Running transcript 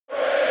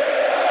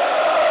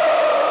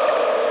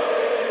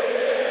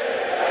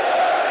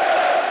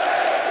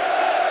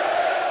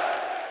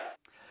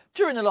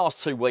During the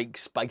last 2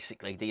 weeks,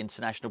 basically the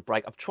international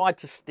break, I've tried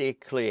to steer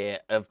clear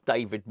of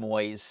David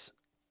Moyes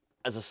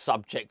as a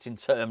subject in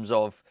terms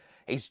of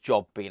his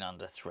job being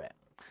under threat.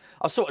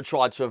 I've sort of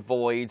tried to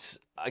avoid,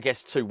 I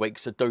guess, 2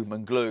 weeks of doom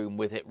and gloom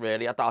with it,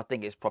 really. I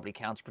think it's probably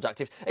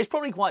counterproductive. It's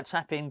probably quite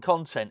tapping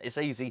content. It's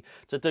easy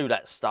to do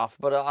that stuff,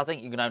 but I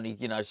think you can only,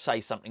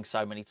 say something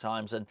so many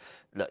times. And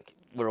look,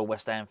 we're all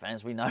West Ham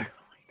fans. We know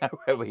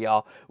where we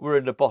are. We're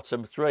in the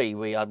bottom three.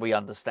 We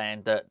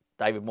understand that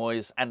David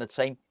Moyes and the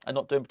team are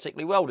not doing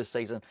particularly well this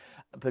season,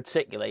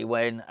 particularly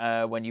when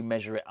you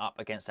measure it up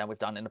against how we've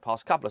done in the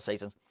past couple of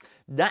seasons.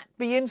 That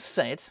being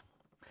said,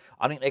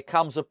 I think there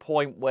comes a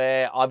point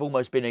where I've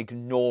almost been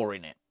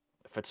ignoring it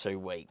for 2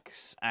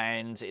 weeks,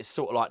 and it's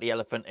sort of like the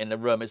elephant in the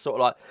room. It's sort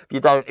of like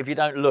if you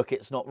don't look,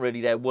 it's not really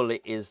there. Well,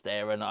 it is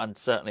there, and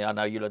certainly I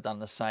know you'll have done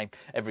the same.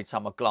 Every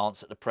time I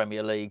glance at the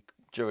Premier League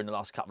during the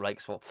last couple of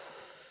weeks, it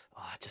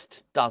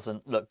just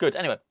doesn't look good.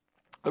 Anyway,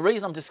 the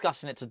reason I'm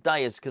discussing it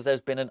today is because there's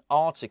been an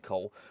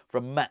article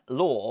from Matt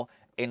Law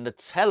in the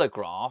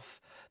Telegraph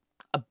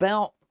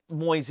about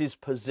Moyes'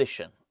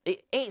 position.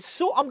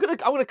 I'm going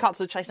to cut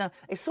to the chase now.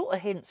 It sort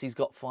of hints he's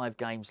got 5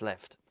 games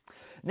left.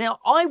 Now,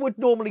 I would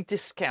normally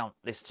discount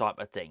this type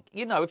of thing.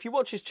 If you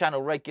watch his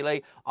channel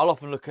regularly, I'll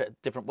often look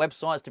at different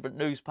websites, different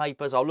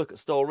newspapers. I'll look at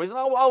stories, and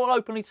I will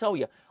openly tell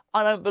you,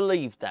 I don't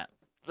believe that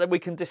we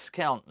can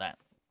discount that.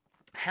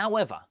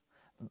 However,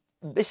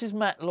 this is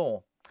Matt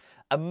Law.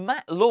 And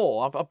Matt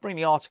Law, I'll bring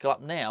the article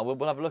up now.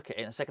 We'll have a look at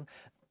it in a second.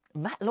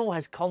 Matt Law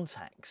has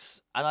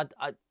contacts, and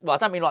I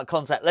don't mean like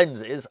contact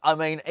lenses. I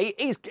mean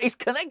he's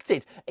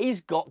connected.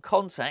 He's got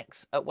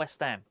contacts at West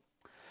Ham,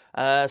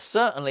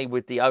 certainly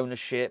with the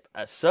ownership,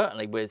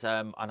 certainly with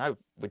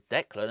with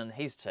Declan and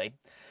his team.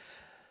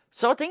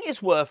 So I think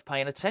it's worth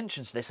paying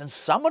attention to this. And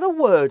some of the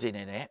wording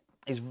in it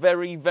is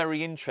very,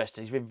 very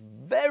interesting. He's been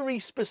very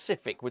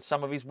specific with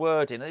some of his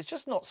wording, and it's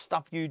just not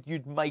stuff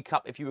you'd make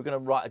up if you were going to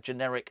write a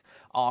generic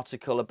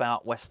article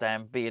about West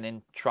Ham being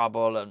in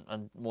trouble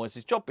and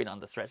Moyes' job being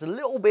under threat. It's a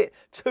little bit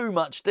too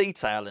much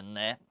detail in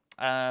there,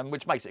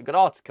 which makes it a good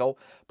article,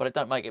 but it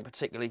don't make it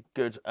particularly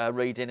good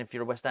reading if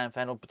you're a West Ham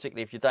fan, or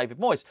particularly if you're David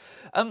Moyes.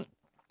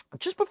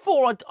 Just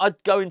before I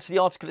go into the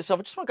article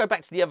itself, I just want to go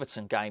back to the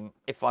Everton game,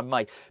 if I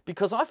may,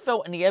 because I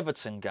felt in the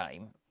Everton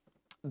game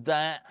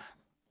that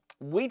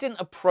we didn't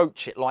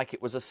approach it like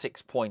it was a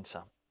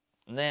 6-pointer.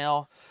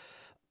 Now,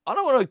 I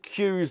don't want to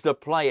accuse the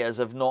players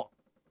of not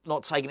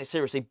taking it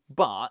seriously,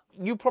 but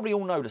you probably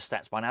all know the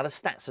stats by now. The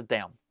stats are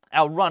down.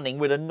 Our running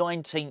with a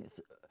 19th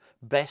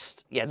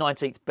best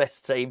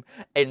team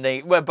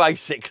we're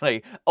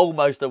basically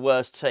almost the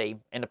worst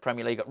team in the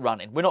Premier League at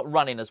running. We're not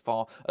running as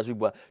far as we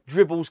were.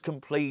 Dribbles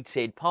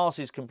completed,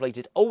 passes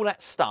completed, all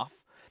that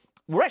stuff.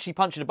 We're actually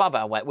punching above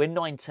our weight. We're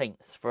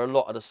 19th for a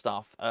lot of the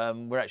stuff.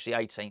 We're actually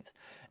 18th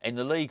in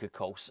the league, of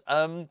course.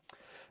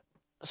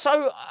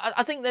 So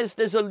I think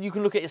you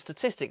can look at it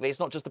statistically. It's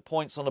not just the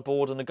points on the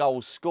board and the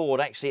goals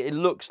scored. Actually, it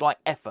looks like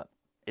effort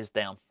is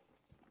down.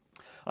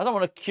 I don't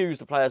want to accuse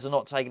the players of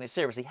not taking it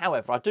seriously.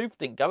 However, I do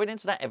think going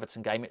into that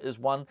Everton game, it was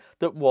one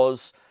that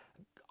was,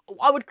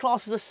 I would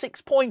class as a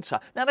 6-pointer.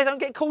 Now, they don't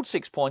get called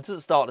 6-pointers at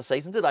the start of the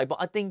season today, but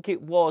I think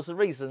it was. The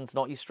reason's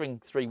not you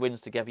string 3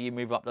 wins together, you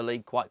move up the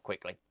league quite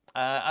quickly.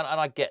 And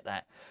I get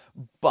that.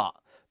 But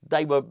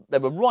they were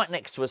right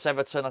next to us,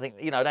 Everton. I think,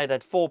 they'd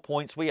had 4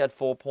 points. We had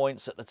 4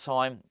 points at the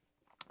time.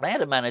 They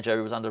had a manager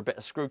who was under a bit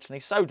of scrutiny.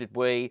 So did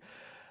we.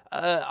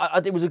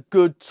 It was a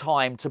good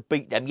time to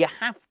beat them. You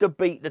have to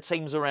beat the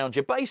teams around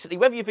you. Basically,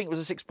 whether you think it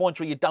was a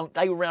 6-pointer or you don't,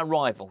 they were our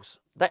rivals.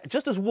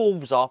 Just as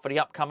Wolves are for the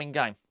upcoming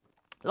game.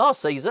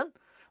 Last season,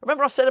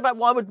 remember I said about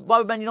why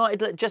would Man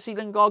United let Jesse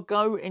Lingard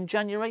go in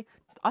January?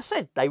 I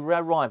said they were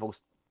our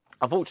rivals.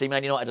 Unfortunately,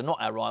 Man United are not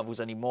our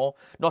rivals anymore.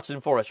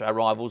 Nottingham Forest are our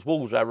rivals.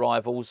 Wolves are our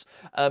rivals.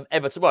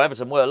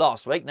 Everton were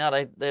last week. Now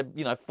they're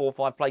 4 or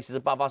 5 places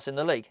above us in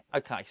the league.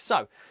 Okay,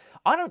 so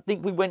I don't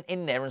think we went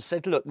in there and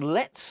said, look,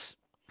 let's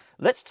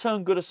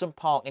turn Goodison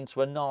Park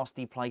into a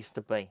nasty place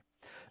to be.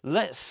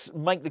 Let's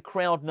make the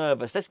crowd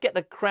nervous. Let's get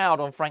the crowd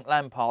on Frank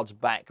Lampard's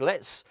back.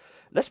 Let's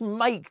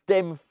make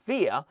them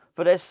fear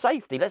for their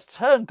safety. Let's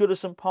turn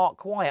Goodison Park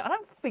quiet. I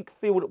don't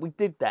feel that we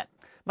did that.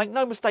 Make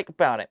no mistake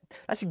about it.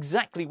 That's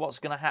exactly what's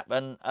going to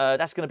happen.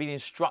 That's going to be the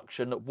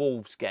instruction that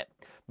Wolves get.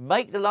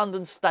 Make the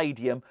London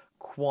Stadium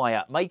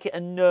quiet. Make it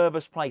a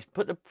nervous place.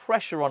 Put the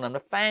pressure on them.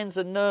 The fans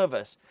are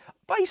nervous.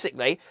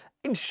 Basically,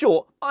 in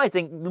short, I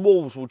think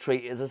Wolves will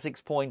treat it as a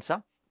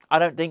 6-pointer. I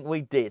don't think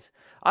we did.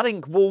 I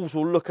think Wolves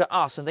will look at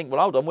us and think,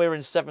 well, hold on, we're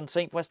in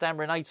 17th, West Ham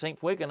are in 18th.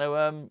 We're going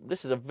to,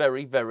 this is a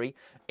very, very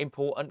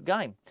important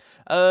game.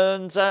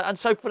 And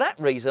so for that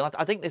reason,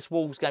 I think this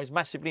Wolves game is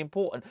massively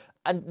important.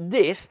 And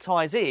this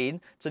ties in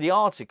to the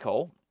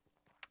article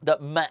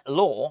that Matt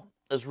Law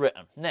has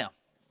written. Now,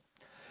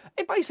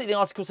 basically the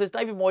article says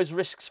David Moyes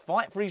risks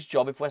fight for his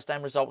job if West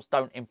Ham results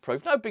don't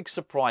improve. No big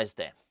surprise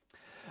there.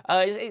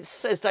 It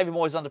says David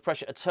Moyes is under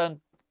pressure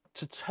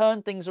to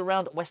turn things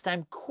around at West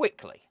Ham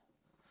quickly.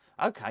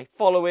 Okay,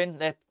 following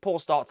their poor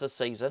start to the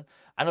season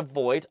and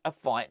avoid a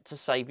fight to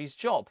save his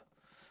job.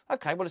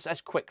 Okay, well,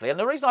 that's quickly. And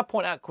the reason I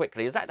point out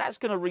quickly is that that's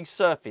going to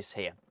resurface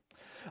here.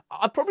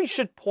 I probably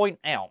should point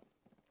out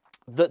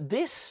that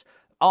this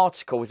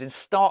article is in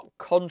stark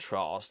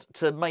contrast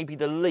to maybe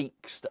the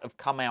leaks that have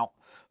come out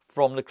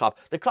from the club.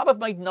 The club have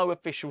made no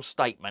official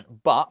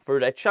statement, but through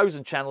their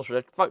chosen channels,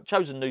 through their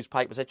chosen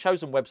newspapers, their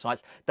chosen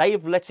websites, they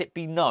have let it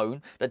be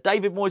known that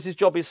David Moyes'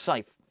 job is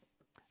safe.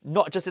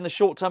 Not just in the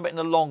short term, but in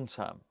the long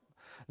term.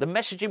 The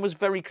messaging was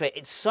very clear.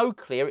 It's so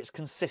clear, it's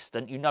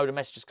consistent. You know the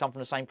messages come from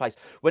the same place.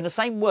 When the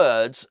same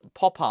words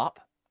pop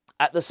up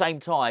at the same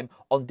time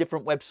on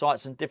different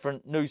websites and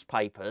different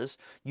newspapers,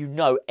 you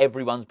know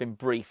everyone's been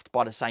briefed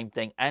by the same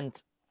thing.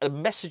 And the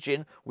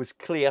messaging was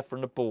clear from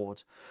the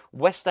board.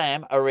 West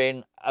Ham are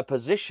in a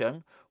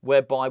position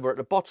whereby we're at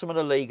the bottom of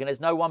the league and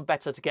there's no one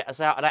better to get us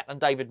out of that than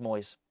David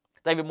Moyes.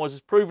 David Moyes has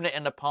proven it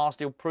in the past.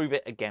 He'll prove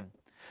it again.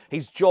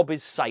 His job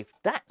is safe.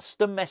 That's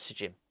the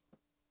messaging.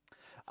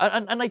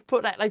 And they've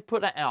put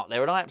that out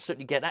there, and I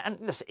absolutely get that. And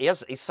listen,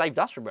 he's saved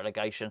us from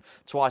relegation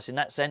twice in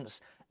that sense.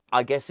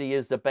 I guess he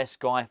is the best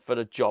guy for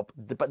the job.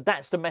 But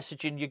that's the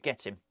messaging you're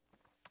getting.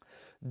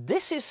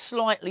 This is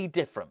slightly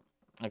different,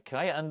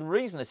 okay? And the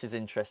reason this is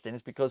interesting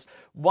is because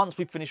once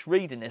we finish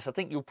reading this, I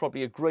think you'll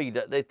probably agree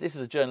that this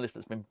is a journalist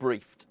that's been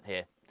briefed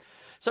here.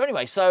 So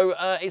anyway, it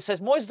says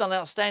Moyes has done an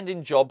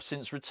outstanding job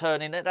since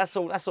returning. That's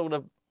all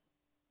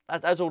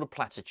the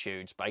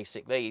platitudes,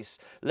 basically. He's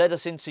led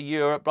us into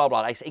Europe, blah,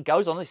 blah. He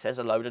goes on and he says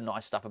a load of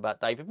nice stuff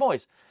about David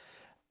Moyes.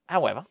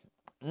 However,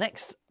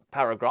 next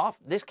paragraph,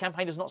 this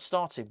campaign has not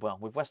started well,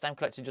 with West Ham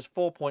collecting just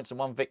 4 points and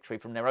 1 victory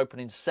from their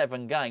opening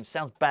 7 games.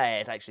 Sounds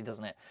bad, actually,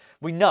 doesn't it?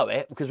 We know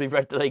it because we've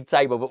read the league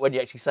table, but when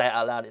you actually say it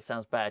out loud, it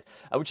sounds bad.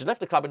 Which has left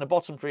the club in the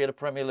bottom 3 of the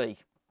Premier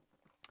League.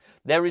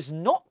 There is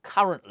not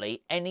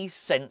currently any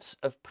sense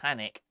of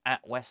panic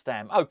at West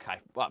Ham. Okay,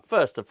 well,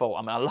 first of all,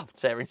 I love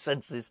tearing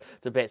sentences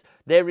to bits.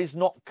 There is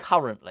not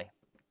currently.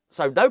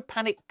 So no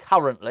panic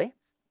currently,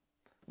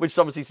 which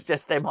obviously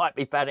suggests there might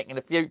be panic in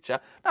the future.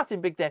 Nothing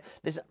big there.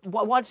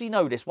 Why does he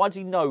know this? Why does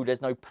he know there's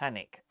no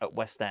panic at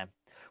West Ham?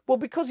 Well,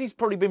 because he's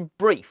probably been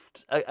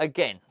briefed,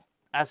 again,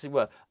 as it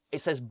were. It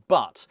says,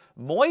 but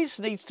Moyes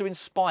needs to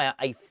inspire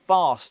a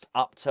fast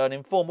upturn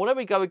in form. Well, there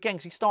we go again,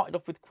 because he started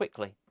off with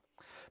quickly.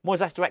 Moyes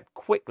has to act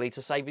quickly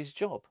to save his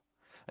job.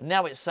 And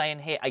now it's saying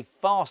here a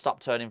fast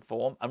upturn in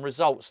form and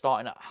results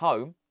starting at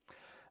home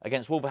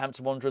against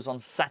Wolverhampton Wanderers on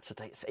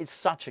Saturday. It's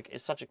such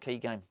a key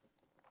game.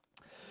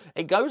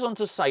 It goes on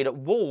to say that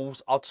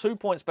Wolves are 2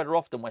 points better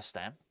off than West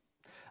Ham,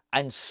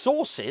 and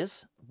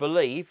sources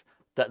believe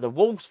that the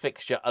Wolves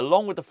fixture,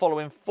 along with the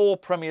following 4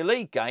 Premier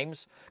League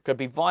games, could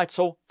be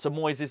vital to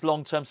Moyes'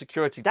 long-term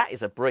security. That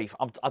is a brief,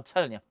 I'm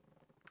telling you.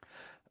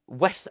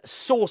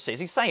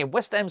 He's saying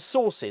West Ham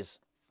sources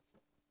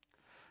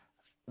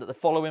that the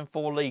following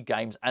 4 league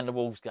games and the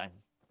Wolves game.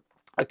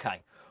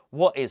 Okay,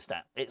 what is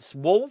that? It's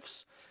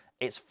Wolves,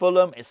 it's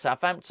Fulham, it's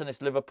Southampton,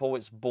 it's Liverpool,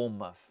 it's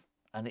Bournemouth.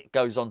 And it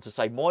goes on to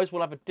say Moyes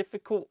will have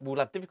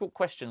difficult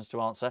questions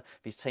to answer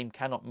if his team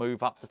cannot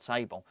move up the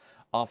table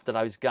after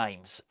those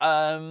games.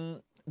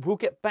 We'll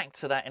get back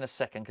to that in a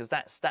second because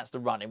that's the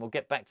running. We'll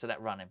get back to that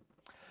running.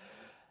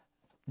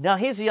 Now,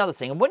 here's the other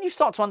thing. And when you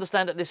start to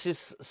understand that this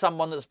is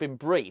someone that's been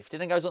briefed, it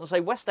then goes on to say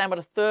West Ham are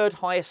the 3rd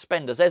highest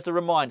spenders. There's the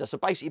reminder. So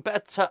basically, you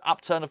better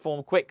upturn the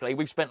form quickly.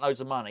 We've spent loads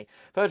of money.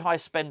 3rd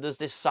highest spenders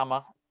this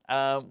summer,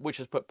 which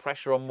has put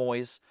pressure on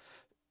Moyes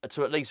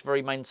to at least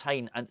very much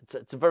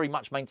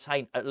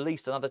maintain at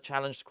least another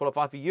challenge to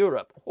qualify for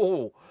Europe.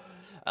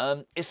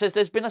 It says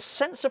there's been a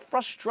sense of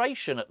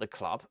frustration at the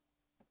club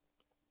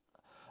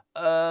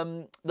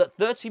that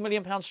 £30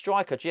 million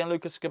striker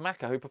Gianluca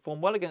Scamacca, who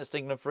performed well against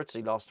England for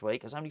Italy last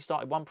week, has only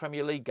started 1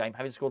 Premier League game,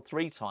 having scored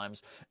 3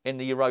 times in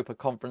the Europa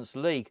Conference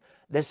League.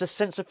 There's a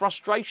sense of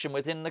frustration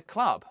within the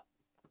club.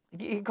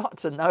 You got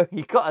to know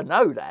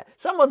that.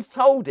 Someone's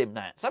told him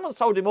that. Someone's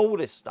told him all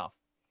this stuff.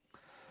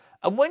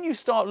 And when you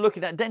start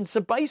looking at then,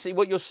 so basically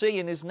what you're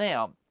seeing is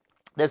now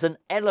there's an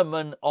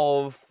element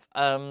of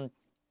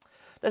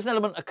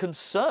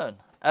concern,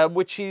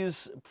 which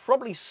is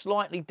probably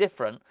slightly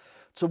different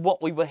to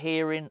what we were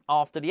hearing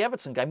after the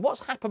Everton game.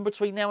 What's happened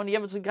between now and the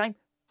Everton game?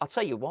 I'll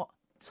tell you what,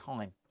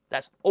 time.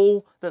 That's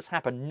all that's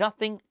happened.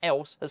 Nothing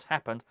else has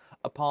happened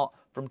apart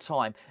from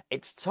time.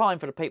 It's time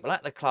for the people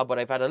at the club where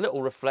they've had a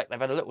little reflect, they've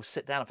had a little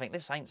sit down and think,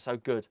 this ain't so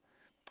good.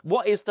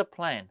 What is the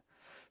plan?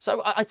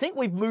 So I think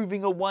we're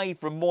moving away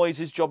from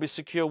Moyes' job is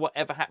secure,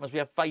 whatever happens, we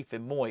have faith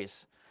in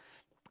Moyes.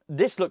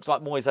 This looks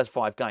like Moyes has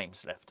 5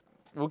 games left.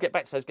 We'll get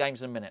back to those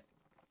games in a minute.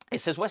 It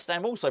says West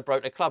Ham also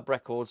broke their club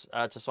records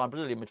to sign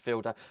Brazilian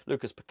midfielder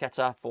Lucas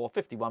Paqueta for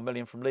 $51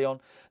 million from Lyon.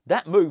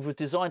 That move was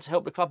designed to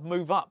help the club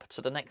move up to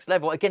the next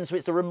level. Again, so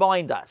it's the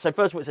reminder. So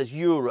first of all, it says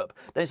Europe.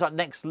 Then it's like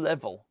next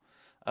level.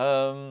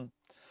 And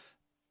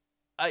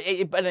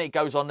then it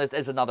goes on.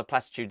 There's another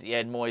platitude at the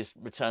end. Moyes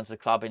returned to the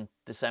club in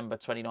December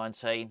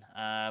 2019.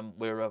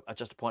 We're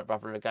just a point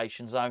above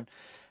relegation zone.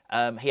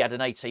 He had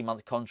an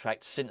 18-month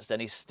contract. Since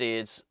then, he's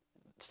steered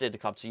the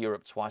club to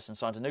Europe twice and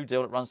signed a new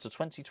deal that runs to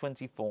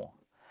 2024.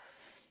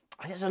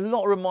 There's a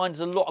lot of reminders,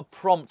 a lot of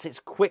prompts. It's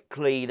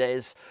quickly.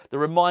 There's the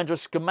reminder of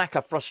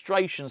Scamacca,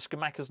 frustration.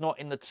 Scamacca's not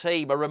in the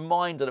team. A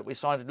reminder that we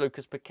signed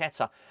Lucas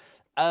Paqueta.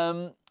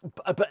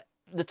 But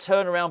the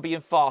turnaround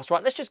being fast.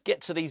 Right, let's just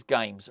get to these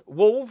games.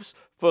 Wolves,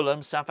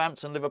 Fulham,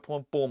 Southampton, Liverpool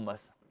and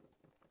Bournemouth.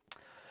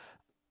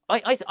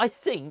 I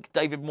think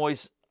David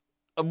Moyes,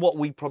 and what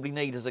we probably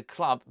need as a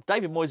club,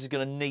 David Moyes is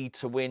going to need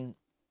to win.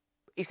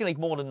 He's going to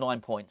need more than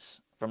 9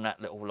 points from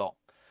that little lot.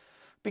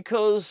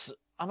 Because,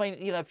 I mean,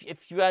 you know,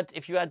 if you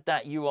had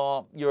that,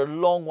 you're a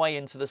long way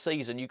into the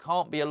season. You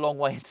can't be a long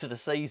way into the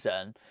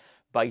season,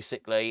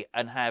 basically,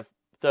 and have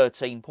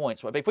 13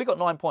 points. But if we got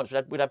 9 points,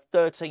 we'd have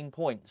 13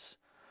 points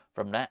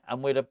from that,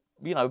 and we'd have,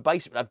 you know,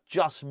 basically have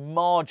just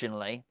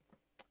marginally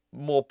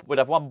more. We'd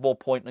have one more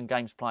point than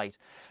games played.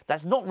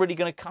 That's not really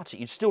going to cut it.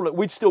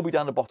 We'd still be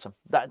down the bottom.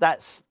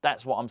 That's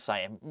what I'm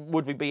saying.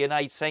 Would we be in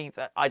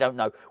 18th? I don't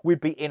know.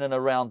 We'd be in and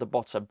around the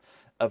bottom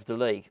of the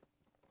league.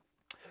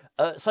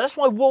 So that's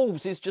why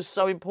Wolves is just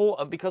so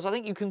important, because I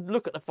think you can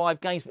look at the 5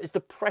 games, but it's the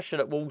pressure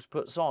that Wolves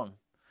puts on.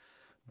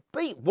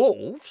 Beat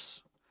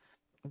Wolves,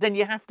 then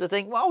you have to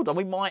think, well, hold on,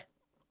 we might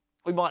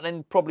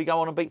then probably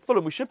go on and beat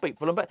Fulham. We should beat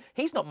Fulham, but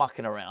he's not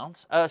mucking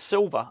around.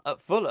 Silva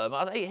at Fulham,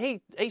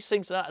 he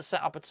seems to know how to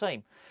set up a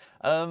team.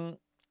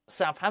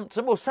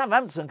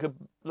 Southampton could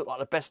look like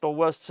the best or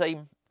worst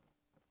team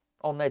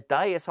on their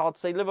day. It's hard to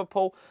see.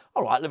 Liverpool,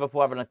 all right, Liverpool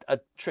having a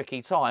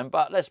tricky time,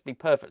 but let's be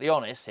perfectly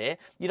honest here.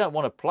 You don't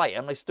want to play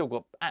them. They've still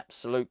got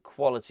absolute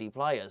quality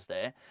players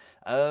there.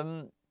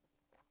 And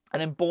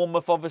then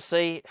Bournemouth,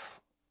 obviously,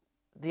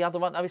 the other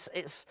one,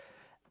 it's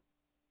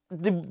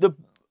the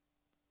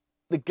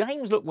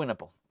games look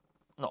winnable.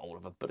 Not all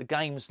of them, but the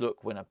games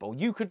look winnable.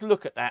 You could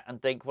look at that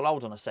and think, well,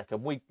 hold on a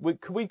second. We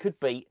could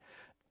beat.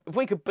 If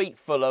we could beat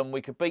Fulham,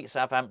 we could beat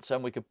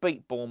Southampton, we could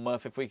beat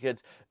Bournemouth, if we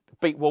could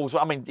beat Wolves.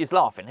 I mean, he's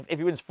laughing. If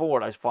he wins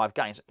 4 of those 5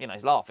 games, you know,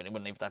 he's laughing. He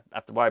wouldn't even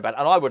have to worry about it.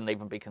 And I wouldn't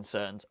even be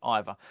concerned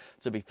either,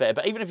 to be fair.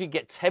 But even if you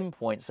get 10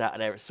 points out of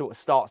there, it sort of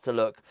starts to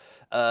look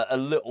a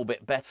little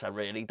bit better,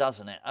 really,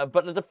 doesn't it?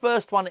 But the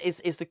first one is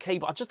the key.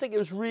 But I just think it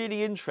was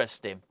really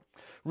interesting.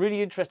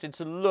 Really interesting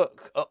to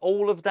look at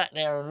all of that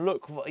there and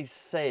look what he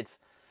said.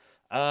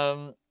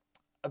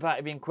 About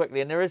it being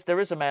quickly, and there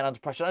is a man under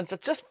pressure. And I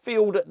just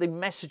feel that the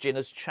messaging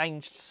has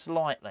changed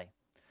slightly.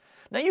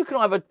 Now, you can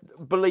either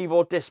believe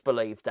or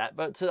disbelieve that,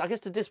 but I guess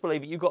to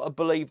disbelieve it, you've got to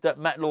believe that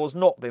Matt Law's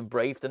not been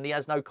briefed and he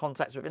has no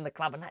contacts within the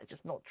club, and that's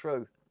just not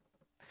true.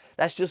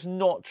 That's just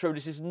not true.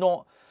 This is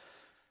not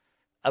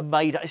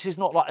this is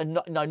not like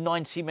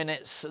 90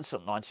 minutes. It's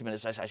not 90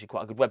 minutes. That's actually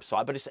quite a good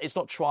website, but it's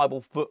not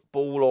Tribal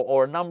Football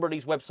or a number of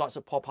these websites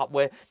that pop up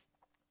where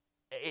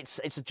it's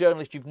a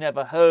journalist you've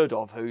never heard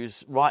of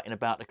who's writing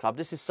about the club.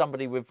 This is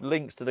somebody with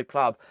links to the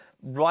club,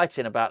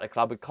 writing about the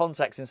club, with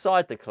contacts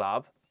inside the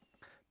club,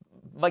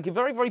 making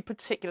very, very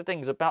particular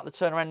things about the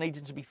turnaround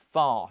needing to be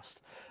fast,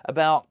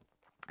 about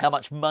how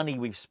much money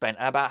we've spent,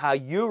 about how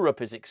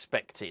Europe is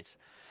expected.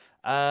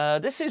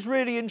 This is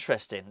really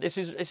interesting. This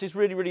is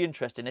really, really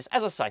interesting.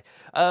 As I say,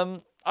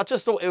 I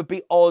just thought it would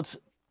be odd.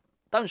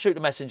 Don't shoot the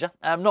messenger.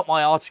 Not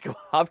my article.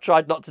 I've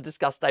tried not to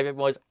discuss David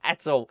Moyes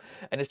at all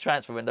in his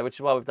transfer window, which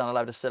is why we've done a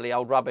load of silly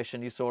old rubbish.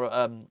 And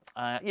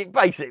you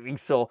basically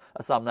saw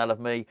a thumbnail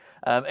of me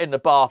in the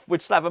bath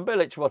with Sullivan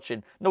Kretinsky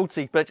watching.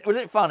 Naughty Bilic. Was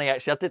it funny,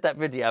 actually? I did that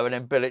video and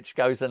then Bilic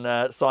goes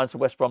and signs for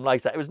West Brom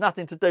later. It was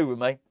nothing to do with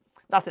me.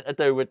 Nothing to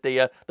do with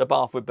the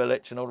bath with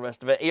Bilic and all the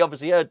rest of it. He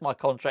obviously heard my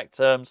contract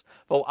terms.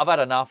 Thought, I've had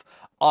enough.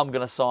 I'm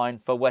going to sign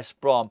for West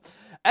Brom.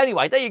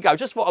 Anyway, there you go.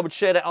 Just thought I would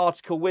share that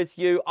article with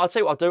you. I'll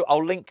tell you what I'll do.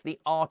 I'll link the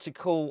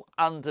article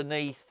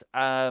underneath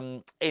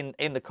in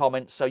the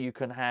comments so you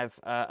can have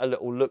a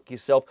little look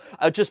yourself.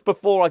 Just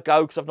before I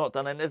go, because I've not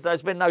done it,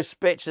 there's been no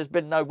spitch, there's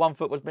been no one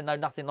foot, there's been no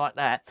nothing like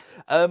that.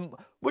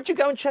 Would you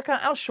go and check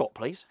out our shop,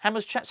 please?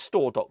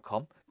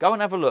 hammerschatstore.com. Go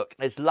and have a look.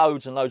 There's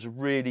loads and loads of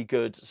really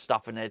good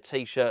stuff in there.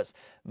 T-shirts,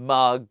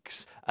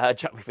 mugs.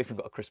 We've even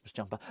got a Christmas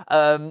jumper.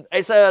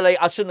 It's early.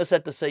 I shouldn't have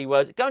said the C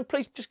word.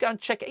 Please just go and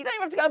check it. You don't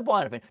even have to go and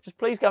buy anything. Just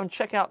please go and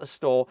check out the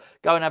store.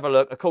 Go and have a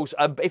look. Of course,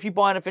 if you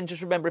buy anything,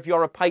 just remember, if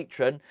you're a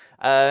patron,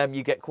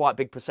 you get quite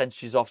big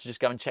percentages off. So just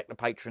go and check the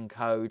patron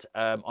code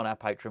on our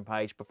Patreon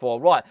page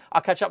before. Right,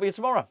 I'll catch up with you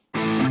tomorrow.